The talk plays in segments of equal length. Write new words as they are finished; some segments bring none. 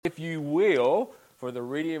you will, for the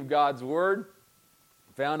reading of God's Word,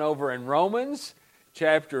 found over in Romans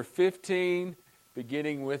chapter 15,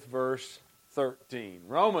 beginning with verse 13.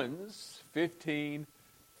 Romans 15,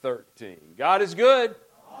 13. God is good.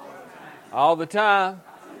 All the time.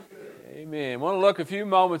 Amen. I want to look a few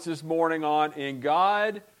moments this morning on In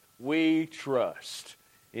God We Trust.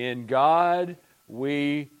 In God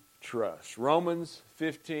We Trust. Romans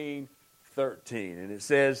 15, 13. And it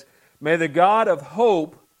says, "May the God of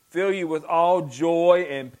hope fill you with all joy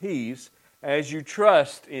and peace as you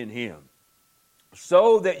trust in Him,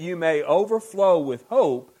 so that you may overflow with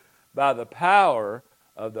hope by the power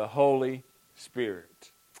of the Holy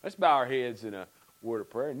Spirit." Let's bow our heads in a word of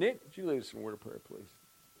prayer. Nick, would you lead us in a word of prayer, please?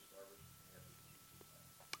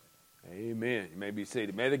 Amen. You may be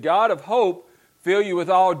seated. May the God of hope fill you with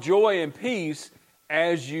all joy and peace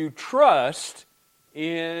as you trust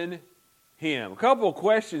in Him. A couple of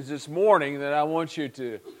questions this morning that I want you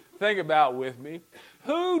to think about with me.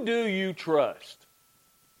 Who do you trust?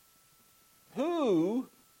 Who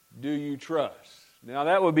do you trust? Now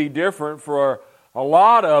that would be different for a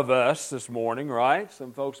lot of us this morning, right?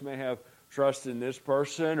 Some folks may have trust in this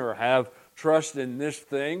person or have trust in this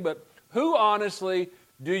thing, but who honestly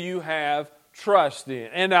do you have trust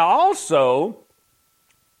in? And now also,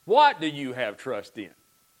 what do you have trust in?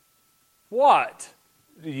 What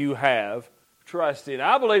do you have trust in?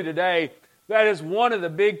 I believe today that is one of the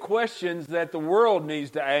big questions that the world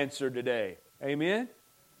needs to answer today. Amen?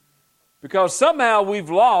 Because somehow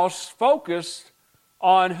we've lost focus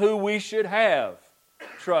on who we should have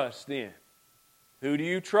trust in. Who do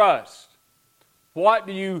you trust? What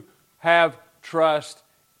do you have trust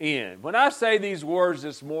in? When I say these words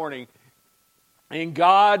this morning, in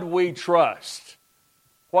God we trust,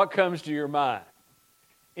 what comes to your mind?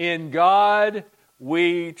 In God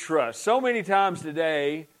we trust. So many times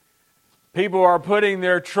today, people are putting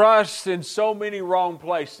their trust in so many wrong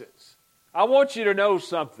places. I want you to know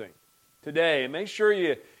something today, and make sure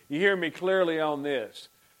you hear me clearly on this.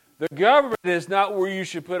 The government is not where you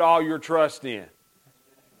should put all your trust in.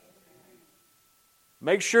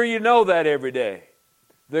 Make sure you know that every day.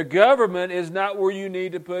 The government is not where you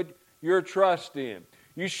need to put your trust in.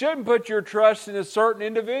 You shouldn't put your trust in a certain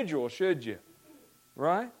individual, should you?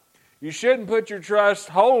 Right? You shouldn't put your trust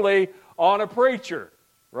wholly on a preacher,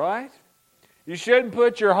 right? You shouldn't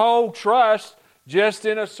put your whole trust just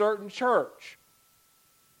in a certain church.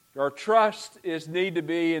 Our trust need to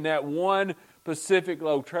be in that one specific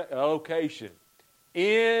location.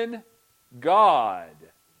 In God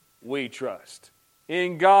we trust.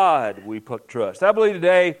 In God we put trust. I believe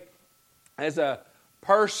today, as a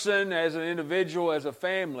person, as an individual, as a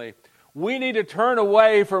family, we need to turn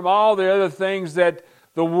away from all the other things that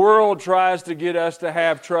the world tries to get us to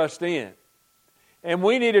have trust in. And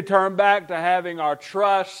we need to turn back to having our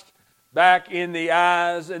trust back in the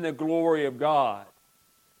eyes and the glory of God.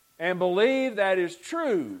 And believe that is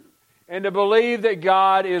true. And to believe that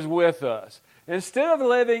God is with us. Instead of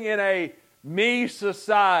living in a me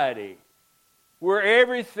society, where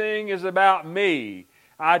everything is about me,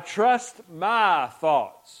 I trust my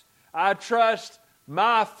thoughts. I trust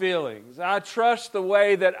my feelings. I trust the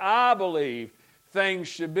way that I believe things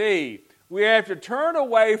should be. We have to turn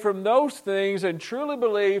away from those things and truly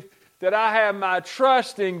believe that I have my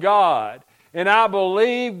trust in God and I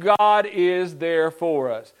believe God is there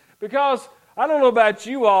for us. Because I don't know about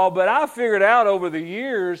you all, but I figured out over the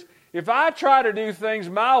years, if I try to do things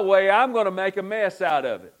my way, I'm going to make a mess out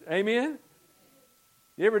of it. Amen?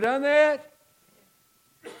 You ever done that?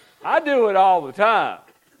 I do it all the time.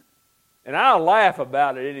 And I don't laugh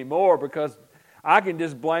about it anymore because I can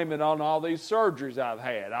just blame it on all these surgeries I've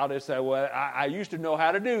had. I'll just say, well, I used to know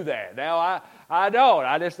how to do that. Now I don't.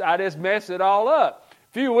 I just mess it all up.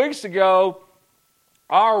 A few weeks ago,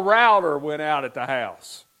 our router went out at the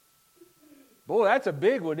house. Boy, that's a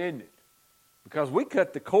big one, isn't it? Because we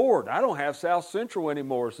cut the cord. I don't have South Central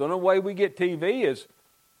anymore. So the only way we get TV is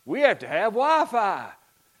we have to have Wi-Fi.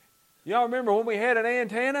 Y'all remember when we had an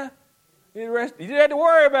antenna? You didn't have to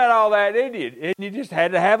worry about all that, did you? And you just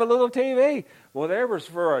had to have a little TV. Well, there was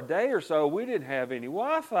for a day or so, we didn't have any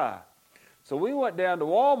Wi-Fi. So we went down to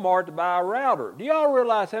Walmart to buy a router. Do y'all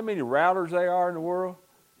realize how many routers there are in the world?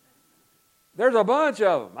 There's a bunch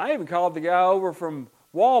of them. I even called the guy over from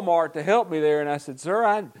Walmart to help me there, and I said, "Sir,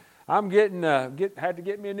 I'm had to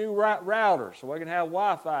get me a new router so I can have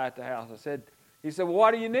Wi-Fi at the house." He said, "Well,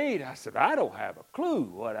 what do you need?" I said, "I don't have a clue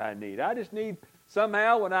what I need. I just need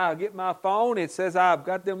somehow when I get my phone, it says I've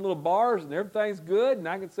got them little bars and everything's good and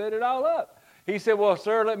I can set it all up." He said, "Well,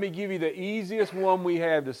 sir, let me give you the easiest one we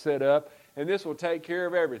have to set up, and this will take care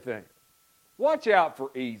of everything." Watch out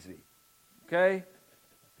for easy, okay?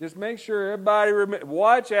 Just make sure everybody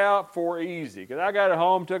watch out for easy. Because I got it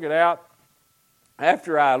home, took it out.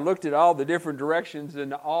 After I looked at all the different directions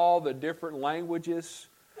and all the different languages,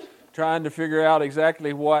 trying to figure out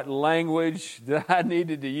exactly what language that I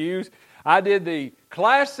needed to use, I did the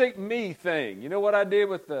classic me thing. You know what I did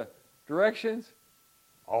with the directions?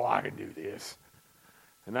 Oh, I can do this.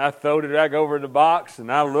 And I throwed it back over in the box,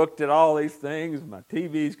 and I looked at all these things. My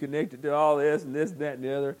TV's connected to all this, and that, and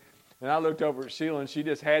the other. And I looked over at Sheila, and she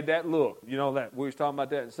just had that look. You know that we was talking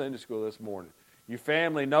about that in Sunday school this morning. Your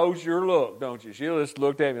family knows your look, don't you? Sheila just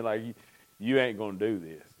looked at me like, you ain't going to do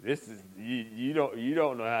this. This is you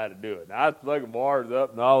don't know how to do it. And I was plugging wires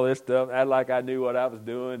up and all this stuff, acted like I knew what I was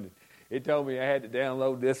doing. It told me I had to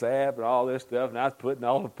download this app and all this stuff, and I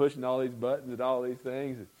was pushing all these buttons and all these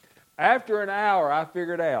things. And after an hour, I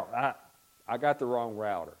figured out I got the wrong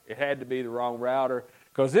router. It had to be the wrong router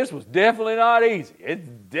because this was definitely not easy. It's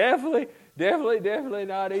definitely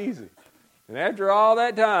not easy. And after all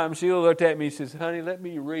that time, Sheila looked at me and says, honey, let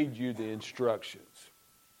me read you the instructions.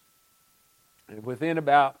 And within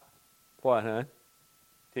about, 10,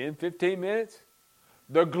 15 minutes,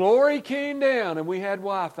 the glory came down and we had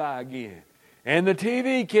Wi-Fi again. And the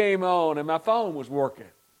TV came on and my phone was working.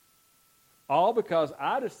 All because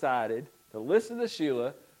I decided to listen to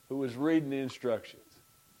Sheila, who was reading the instructions.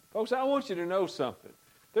 Folks, I want you to know something.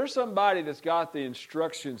 There's somebody that's got the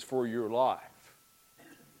instructions for your life.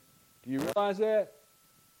 Do you realize that?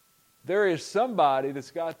 There is somebody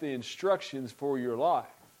that's got the instructions for your life.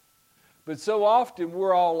 But so often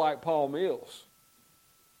we're all like Paul Mills.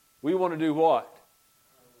 We want to do what?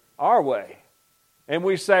 Our way. And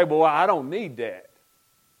we say, well, I don't need that.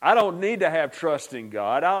 I don't need to have trust in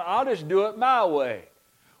God. I'll just do it my way.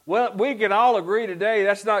 Well, we can all agree today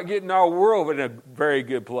that's not getting our world in a very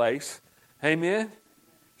good place. Amen?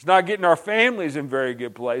 It's not getting our families in very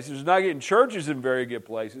good places. It's not getting churches in very good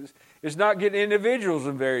places. It's not getting individuals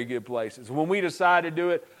in very good places. When we decide to do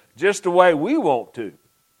it just the way we want to.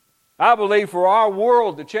 I believe for our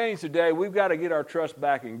world to change today, we've got to get our trust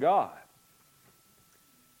back in God.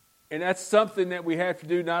 And that's something that we have to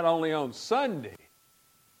do not only on Sunday,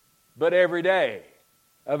 but every day,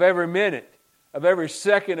 of every minute, of every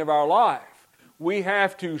second of our life. We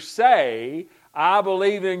have to say, I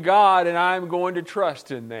believe in God and I'm going to trust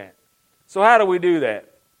in that. So how do we do that?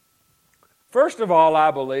 First of all, I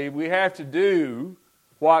believe we have to do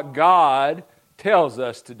what God tells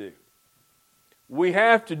us to do. We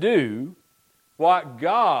have to do what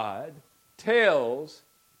God tells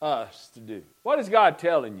us to do. What is God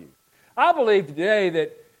telling you? I believe today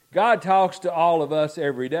that God talks to all of us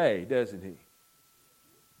every day, doesn't He?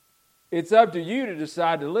 It's up to you to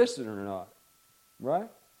decide to listen or not. Right?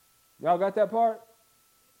 Y'all got that part?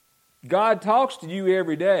 God talks to you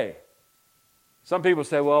every day. Some people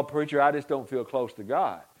say, well, preacher, I just don't feel close to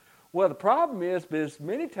God. Well, the problem is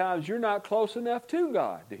many times you're not close enough to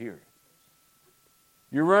God to hear Him.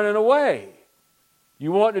 You're running away.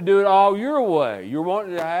 You want to do it all your way. You're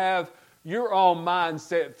wanting to have your own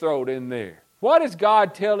mindset thrown in there. What is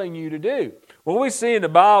God telling you to do? Well, we see in the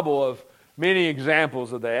Bible of many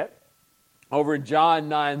examples of that. Over in John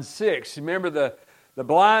 9:6, remember the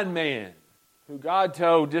blind man who God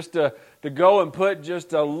told just to go and put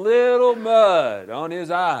just a little mud on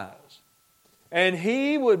his eyes. And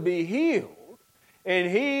he would be healed.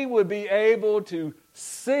 And he would be able to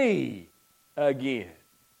see again.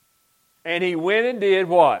 And he went and did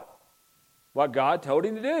what? What God told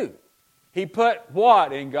him to do. He put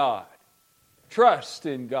what in God? Trust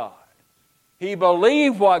in God. He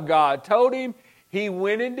believed what God told him. He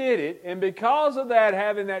went and did it. And because of that,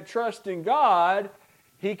 having that trust in God,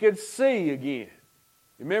 he could see again.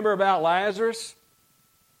 Remember about Lazarus?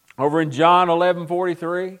 Over in John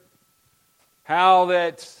 11:43? How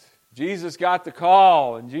that Jesus got the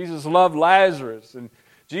call and Jesus loved Lazarus and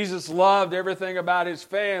Jesus loved everything about his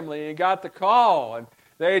family and got the call. And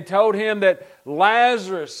they had told him that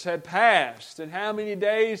Lazarus had passed and how many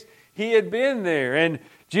days he had been there. And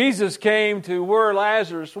Jesus came to where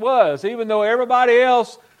Lazarus was. Even though everybody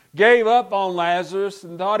else gave up on Lazarus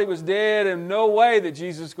and thought he was dead and no way that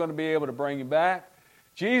Jesus was going to be able to bring him back,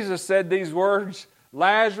 Jesus said these words,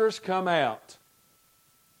 Lazarus, come out.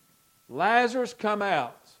 Lazarus, come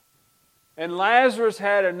out. And Lazarus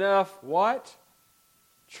had enough, what?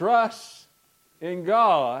 Trust in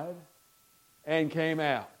God and came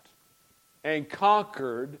out and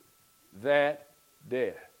conquered that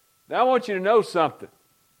death. Now I want you to know something.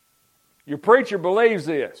 Your preacher believes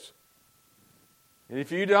this. And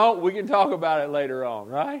if you don't, we can talk about it later on,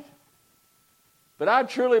 right? But I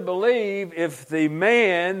truly believe if the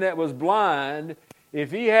man that was blind,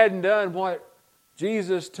 if he hadn't done what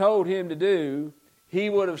Jesus told him to do, he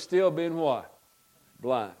would have still been what?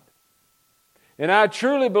 Blind. And I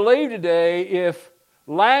truly believe today if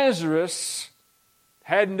Lazarus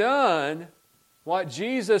hadn't done what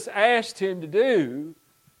Jesus asked him to do,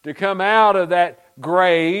 to come out of that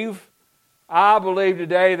grave, I believe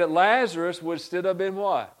today that Lazarus would still have been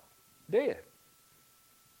what? Dead.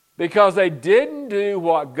 Because they didn't do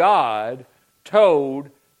what God told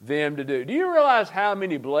them to do. Do you realize how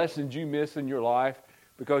many blessings you miss in your life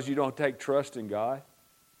because you don't take trust in God?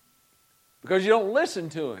 Because you don't listen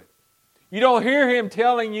to Him. You don't hear Him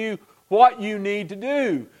telling you what you need to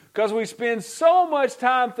do. Because we spend so much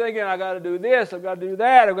time thinking, I got to do this, I've got to do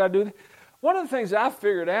that, I've got to do this. One of the things I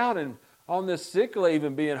figured out on this sick leave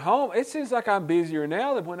and being home, it seems like I'm busier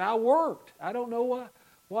now than when I worked. I don't know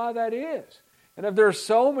why that is. And if there's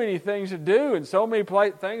so many things to do and so many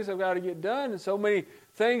things I've got to get done and so many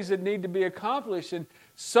things that need to be accomplished, and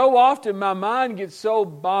so often my mind gets so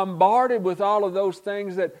bombarded with all of those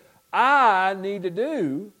things that I need to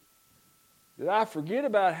do that I forget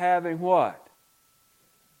about having what?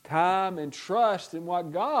 Time and trust in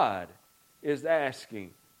what God is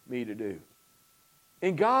asking me to do.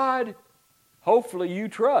 In God, hopefully you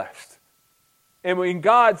trust. And when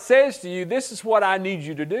God says to you, this is what I need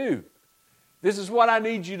you to do. This is what I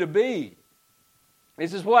need you to be.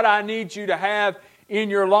 This is what I need you to have in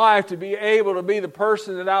your life to be able to be the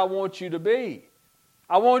person that I want you to be.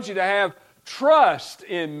 I want you to have trust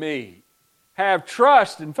in me. Have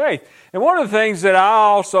trust and faith. And one of the things that I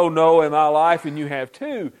also know in my life, and you have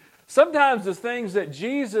too, sometimes the things that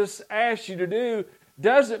Jesus asks you to do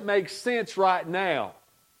doesn't make sense right now.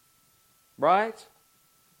 Right?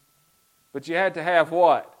 But you have to have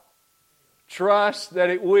what? Trust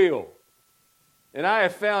that it will. And I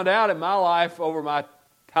have found out in my life over my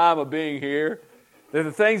time of being here that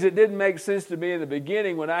the things that didn't make sense to me in the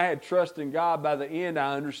beginning, when I had trust in God, by the end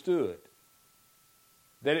I understood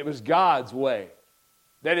that it was God's way.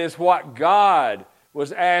 That is what God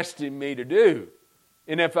was asking me to do.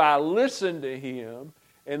 And if I listen to Him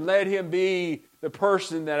and let Him be the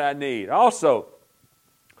person that I need. Also,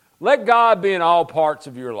 let God be in all parts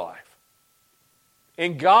of your life.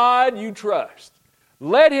 In God you trust.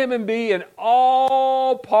 Let Him be in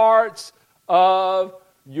all parts of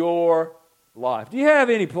your life. Do you have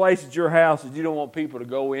any place at your house that you don't want people to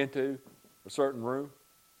go into? A certain room?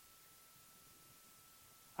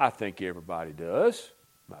 I think everybody does.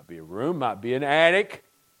 Might be a room, might be an attic,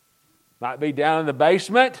 might be down in the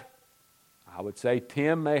basement. I would say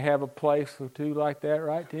Tim may have a place or two like that,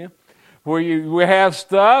 right, Tim? Where you have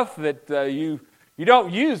stuff that you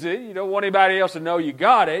don't use it. You don't want anybody else to know you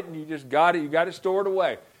got it, and you just got it. You got it stored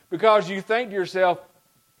away. Because you think to yourself,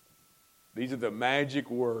 these are the magic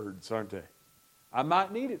words, aren't they? I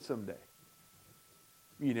might need it someday.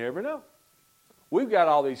 You never know. We've got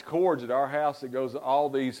all these cords at our house that goes to all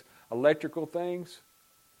these electrical things.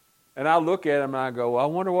 And I look at them and I go, well, I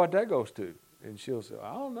wonder what that goes to. And she'll say,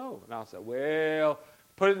 I don't know. And I'll say, well,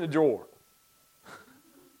 put it in the drawer.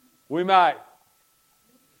 We might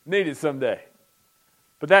need it someday.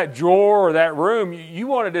 But that drawer or that room, you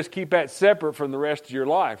want to just keep that separate from the rest of your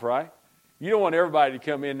life, right? You don't want everybody to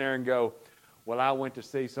come in there and go, well, I went to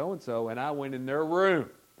see so-and-so and I went in their room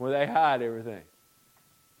where they hide everything.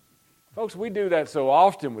 Folks, we do that so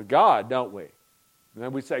often with God, don't we? And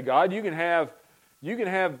then we say, God, you can have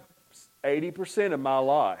 80% of my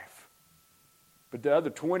life, but the other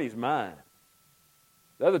 20 is mine.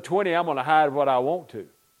 The other 20, I'm going to hide what I want to.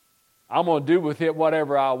 I'm going to do with it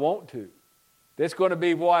whatever I want to. That's going to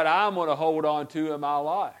be what I'm going to hold on to in my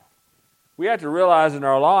life. We have to realize in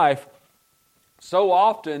our life, so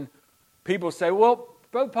often people say, well,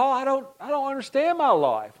 Brother Paul, I don't understand my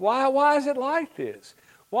life. Why is it like this?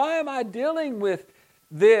 Why am I dealing with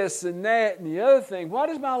this and that and the other thing? Why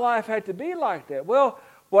does my life have to be like that? Well,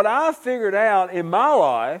 what I figured out in my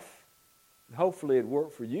life, and hopefully it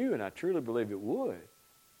worked for you, and I truly believe it would,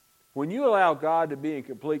 when you allow God to be in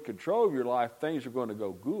complete control of your life, things are going to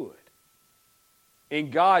go good. In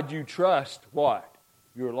God you trust what?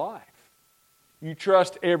 Your life. You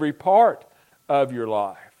trust every part of your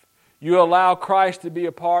life. You allow Christ to be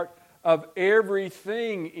a part of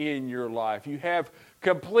everything in your life. You have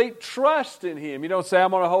complete trust in Him. You don't say,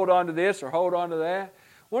 I'm going to hold on to this or hold on to that.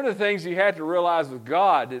 One of the things you have to realize with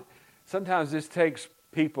God, that sometimes this takes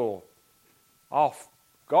people off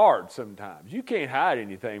guard sometimes. You can't hide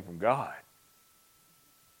anything from God.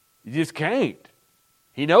 You just can't.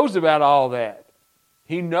 He knows about all that.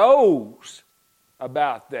 He knows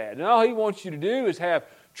about that. And all He wants you to do is have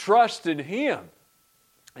trust in Him.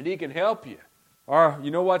 And He can help you. Or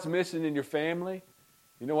you know what's missing in your family?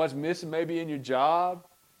 You know what's missing maybe in your job?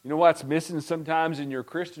 You know what's missing sometimes in your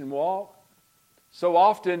Christian walk? So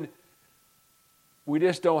often, we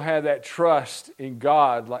just don't have that trust in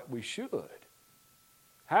God like we should.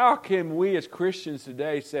 How can we as Christians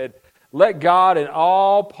today say, let God in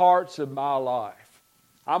all parts of my life?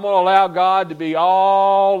 I'm going to allow God to be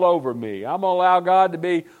all over me. I'm going to allow God to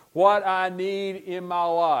be what I need in my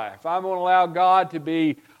life. I'm going to allow God to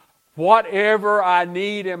be whatever I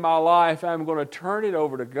need in my life. I'm going to turn it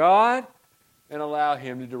over to God and allow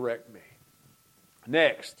Him to direct me.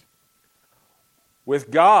 Next,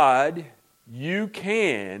 with God, you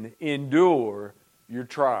can endure your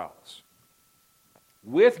trials.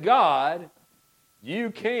 With God,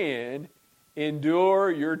 you can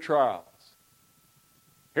endure your trials.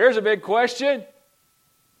 Here's a big question.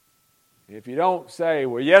 If you don't say,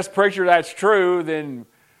 well, yes, preacher, that's true, then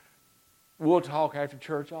we'll talk after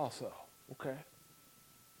church also. Okay.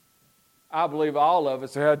 I believe all of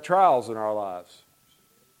us have had trials in our lives.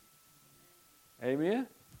 Amen?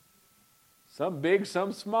 Some big,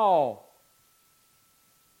 some small.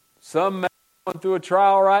 Some may be going through a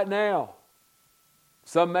trial right now.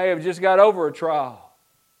 Some may have just got over a trial.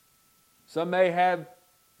 Some may have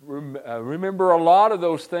remember a lot of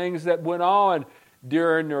those things that went on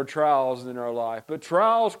during their trials in their life. But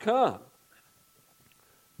trials come.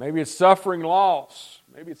 Maybe it's suffering loss.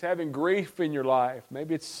 Maybe it's having grief in your life.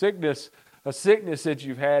 Maybe it's sickness, a sickness that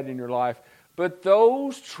you've had in your life. But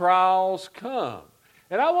those trials come.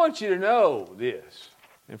 And I want you to know this.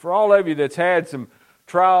 And for all of you that's had some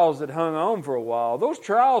trials that hung on for a while, those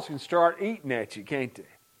trials can start eating at you, can't they?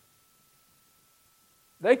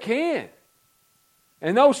 They can.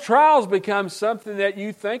 And those trials become something that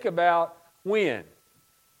you think about when?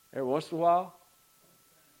 Every once in a while?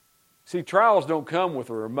 See, trials don't come with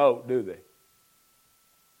a remote, do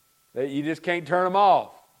they? You just can't turn them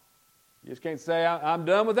off. You just can't say, I'm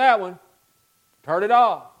done with that one. Turn it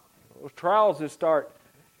off. Those trials just start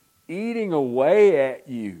eating away at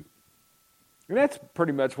you. And that's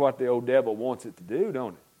pretty much what the old devil wants it to do,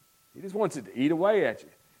 don't it? He just wants it to eat away at you.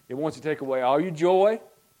 He wants to take away all your joy.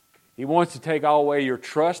 He wants to take away your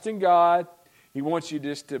trust in God. He wants you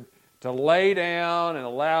just to lay down and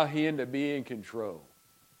allow Him to be in control.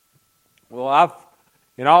 Well,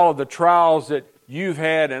 in all of the trials that you've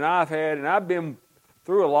had and I've been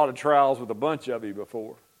through a lot of trials with a bunch of you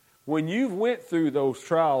before. When you've went through those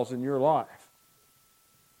trials in your life,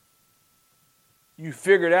 you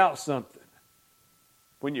figured out something.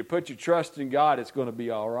 When you put your trust in God, it's going to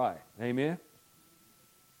be all right. Amen?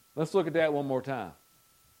 Let's look at that one more time.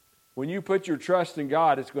 When you put your trust in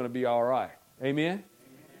God, it's going to be all right. Amen?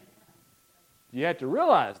 You have to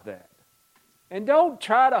realize that. And don't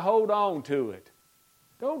try to hold on to it.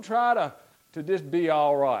 Don't try to just be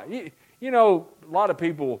all right. You know, a lot of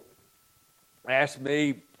people ask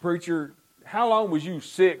me, preacher, how long was you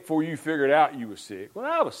sick before you figured out you were sick? Well,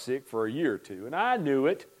 I was sick for a year or two, and I knew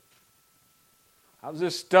it. I was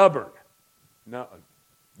just stubborn. No,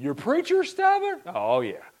 your preacher's stubborn? Oh,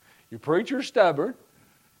 yeah. Your preacher's stubborn.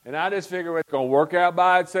 And I just figured it's going to work out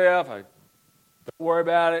by itself. Don't worry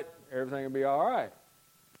about it. Everything will be all right.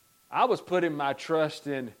 I was putting my trust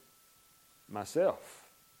in myself.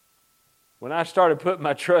 When I started putting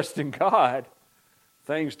my trust in God,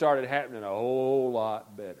 things started happening a whole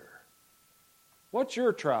lot better. What's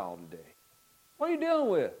your trial today? What are you dealing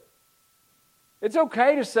with? It's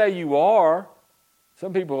okay to say you are.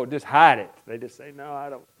 Some people just hide it. They just say, no, I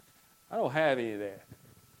don't have any of that.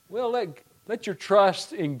 Well, let your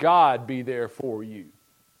trust in God be there for you.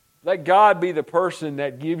 Let God be the person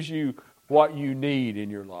that gives you what you need in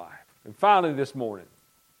your life. And finally this morning,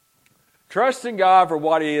 trust in God for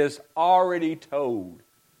what He has already told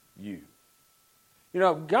you. You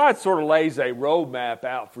know, God sort of lays a roadmap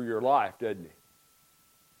out for your life, doesn't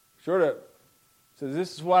He? Sort of says,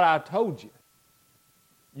 this is what I've told you.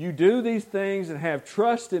 You do these things and have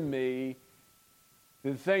trust in me,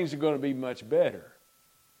 then things are going to be much better.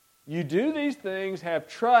 You do these things, have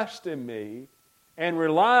trust in me, and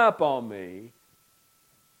rely upon me,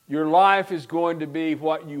 your life is going to be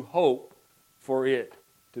what you hope for it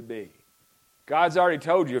to be. God's already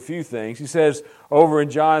told you a few things. He says over in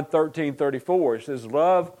John 13:34, He says,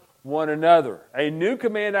 love one another. A new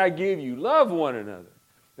command I give you, love one another.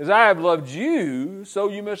 As I have loved you, so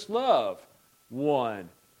you must love one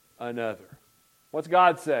another. What's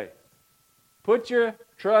God say? Put your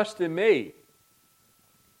trust in me.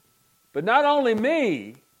 But not only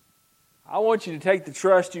me, I want you to take the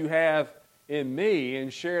trust you have in me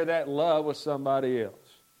and share that love with somebody else.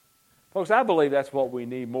 Folks, I believe that's what we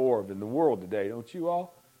need more of in the world today, don't you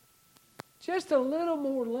all? Just a little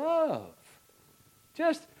more love.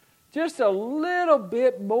 Just a little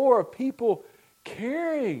bit more of people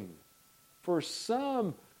caring for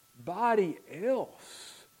somebody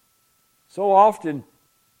else. So often,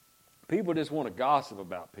 people just want to gossip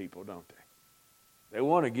about people, don't they? They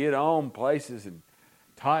want to get on places and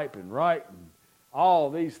type and write and all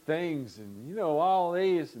these things and, all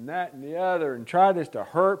these and that and the other and try just to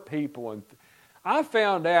hurt people. And I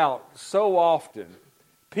found out so often,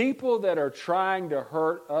 people that are trying to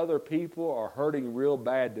hurt other people are hurting real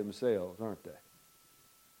bad themselves, aren't they?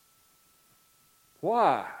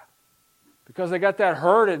 Why? Because they got that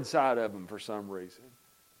hurt inside of them for some reason.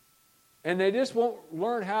 And they just won't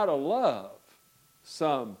learn how to love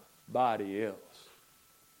somebody else.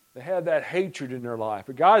 They have that hatred in their life.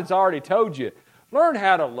 But God's already told you, learn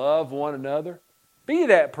how to love one another. Be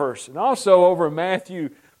that person. Also over in Matthew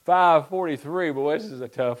 5:43, boy, this is a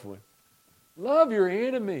tough one. Love your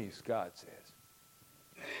enemies, God says.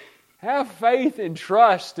 Have faith and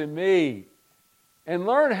trust in me. And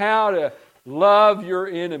learn how to love your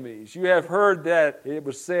enemies. You have heard that it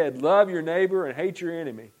was said, love your neighbor and hate your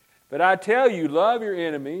enemy. But I tell you, love your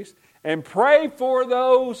enemies and pray for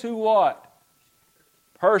those who what?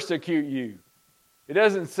 Persecute you. It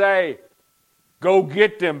doesn't say, go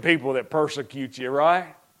get them people that persecute you,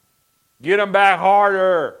 right? Get them back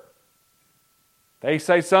harder. They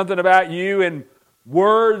say something about you in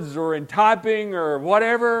words or in typing or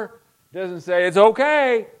whatever. It doesn't say it's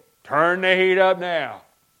okay. Turn the heat up now.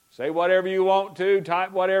 Say whatever you want to.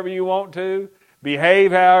 Type whatever you want to.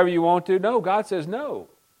 Behave however you want to. No, God says no.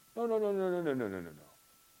 No.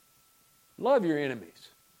 Love your enemies.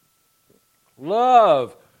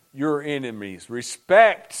 Love your enemies.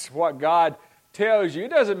 Respect what God tells you. It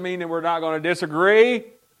doesn't mean that we're not going to disagree.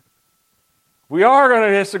 We are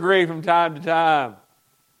going to disagree from time to time.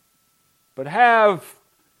 But have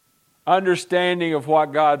understanding of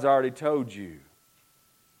what God's already told you.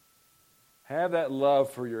 Have that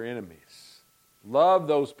love for your enemies. Love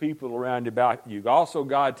those people around about you. Also,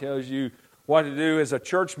 God tells you what to do as a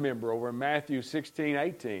church member over in Matthew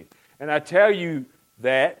 16:18. And I tell you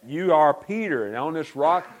that you are Peter, and on this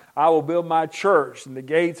rock I will build my church, and the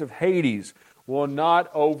gates of Hades will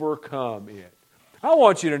not overcome it. I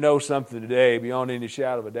want you to know something today, beyond any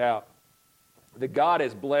shadow of a doubt, that God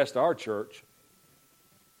has blessed our church.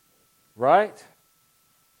 Right?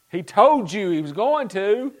 He told you He was going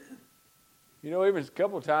to. Even a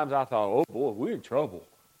couple of times I thought, oh boy, we're in trouble.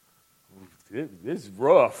 This is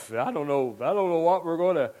rough. I don't know what we're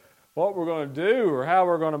going to do or how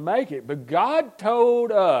we're going to make it. But God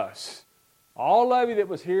told us, all of you that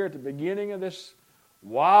was here at the beginning of this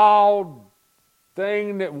wild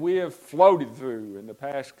thing that we have floated through in the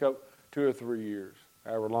past 2 or 3 years,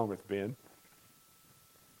 however long it's been.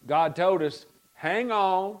 God told us, hang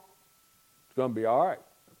on, it's going to be all right.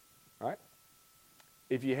 Right?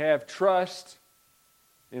 If you have trust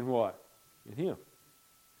in what? In Him.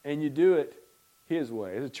 And you do it His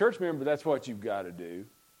way. As a church member, that's what you've got to do.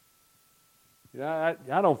 I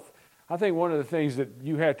think one of the things that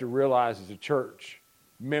you have to realize as a church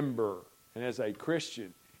member and as a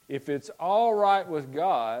Christian, if it's all right with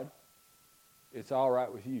God, it's all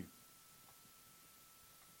right with you.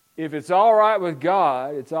 If it's all right with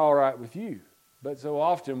God, it's all right with you. But so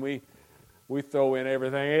often we throw in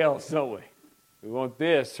everything else, don't we? We want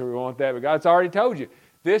this or we want that. But God's already told you,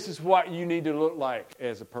 this is what you need to look like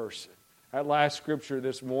as a person. That last scripture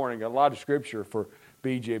this morning, a lot of scripture for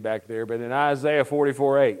BJ back there, but in Isaiah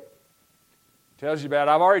 44:8, tells you about,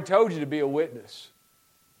 I've already told you to be a witness.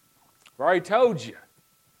 I've already told you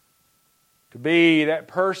to be that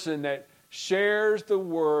person that shares the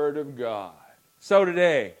Word of God. So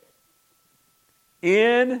today,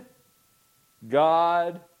 in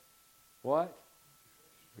God, what?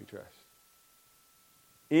 We trust.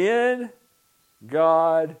 In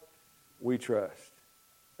God we trust.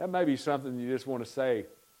 That may be something you just want to say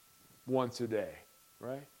once a day,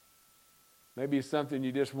 right? Maybe it's something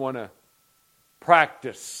you just want to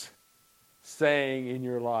practice saying in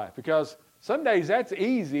your life. Because some days that's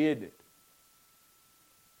easy, isn't it?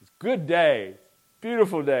 It's a good day.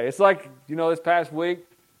 Beautiful day. It's like, this past week,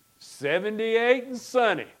 78 and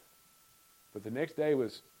sunny. But the next day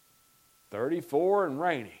was 34 and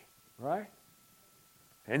rainy, right?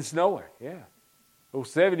 And snowing, yeah. Those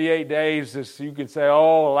 78 days, you can say,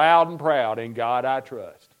 oh, loud and proud, in God I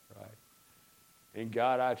trust, right? In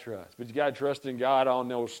God I trust. But you got to trust in God on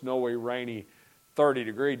those snowy, rainy,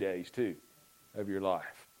 30-degree days, too, of your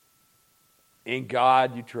life. In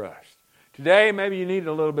God you trust. Today, maybe you need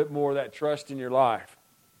a little bit more of that trust in your life.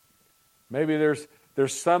 Maybe there's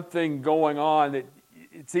something going on that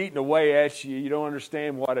it's eating away at you. You don't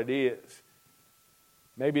understand what it is.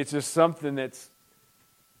 Maybe it's just something that's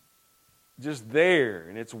just there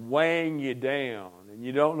and it's weighing you down and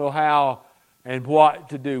you don't know how and what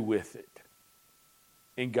to do with it.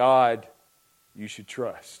 In God, you should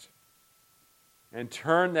trust. And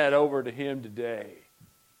turn that over to Him today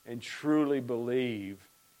and truly believe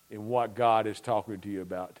in what God is talking to you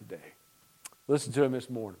about today. Listen to Him this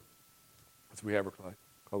morning as we have our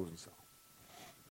closing song.